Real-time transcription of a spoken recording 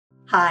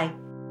Hi,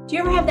 do you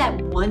ever have that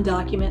one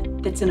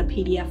document that's in a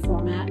PDF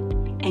format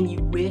and you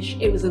wish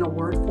it was in a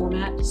Word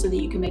format so that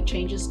you can make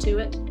changes to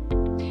it?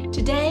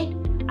 Today,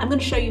 I'm going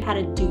to show you how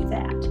to do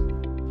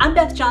that. I'm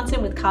Beth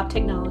Johnson with Cobb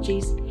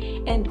Technologies,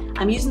 and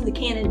I'm using the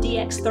Canon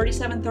DX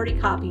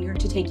 3730 copier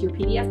to take your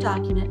PDF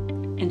document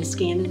and to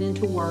scan it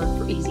into Word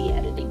for easy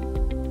editing.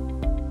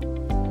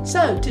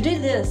 So to do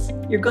this,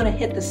 you're going to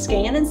hit the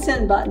Scan and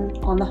Send button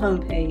on the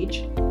home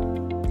page.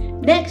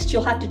 Next,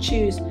 you'll have to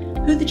choose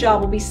who the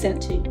job will be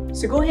sent to.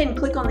 So go ahead and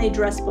click on the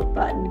address book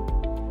button.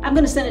 I'm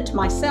going to send it to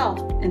myself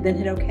and then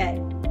hit OK.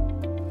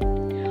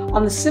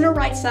 On the center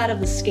right side of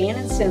the Scan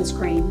and Send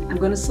screen, I'm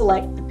going to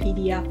select the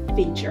PDF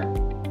feature.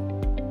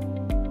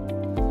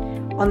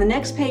 On the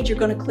next page, you're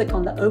going to click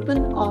on the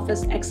Open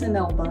Office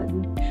XML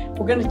button.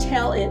 We're going to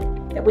tell it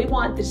that we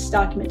want this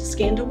document to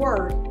scan to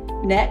Word.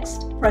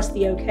 Next, press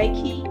the OK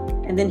key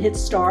and then hit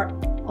Start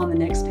on the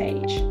next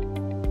page.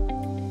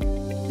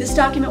 This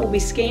document will be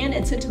scanned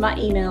and sent to my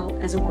email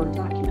as a Word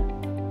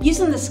document.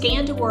 Using the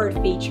Scan to Word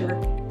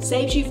feature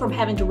saves you from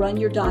having to run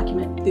your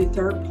document through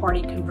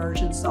third-party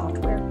conversion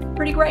software.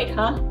 Pretty great,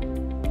 huh?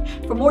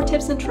 For more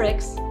tips and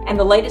tricks and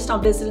the latest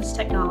on business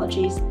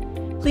technologies,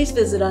 please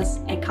visit us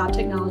at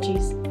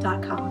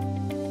cobbtechnologies.com.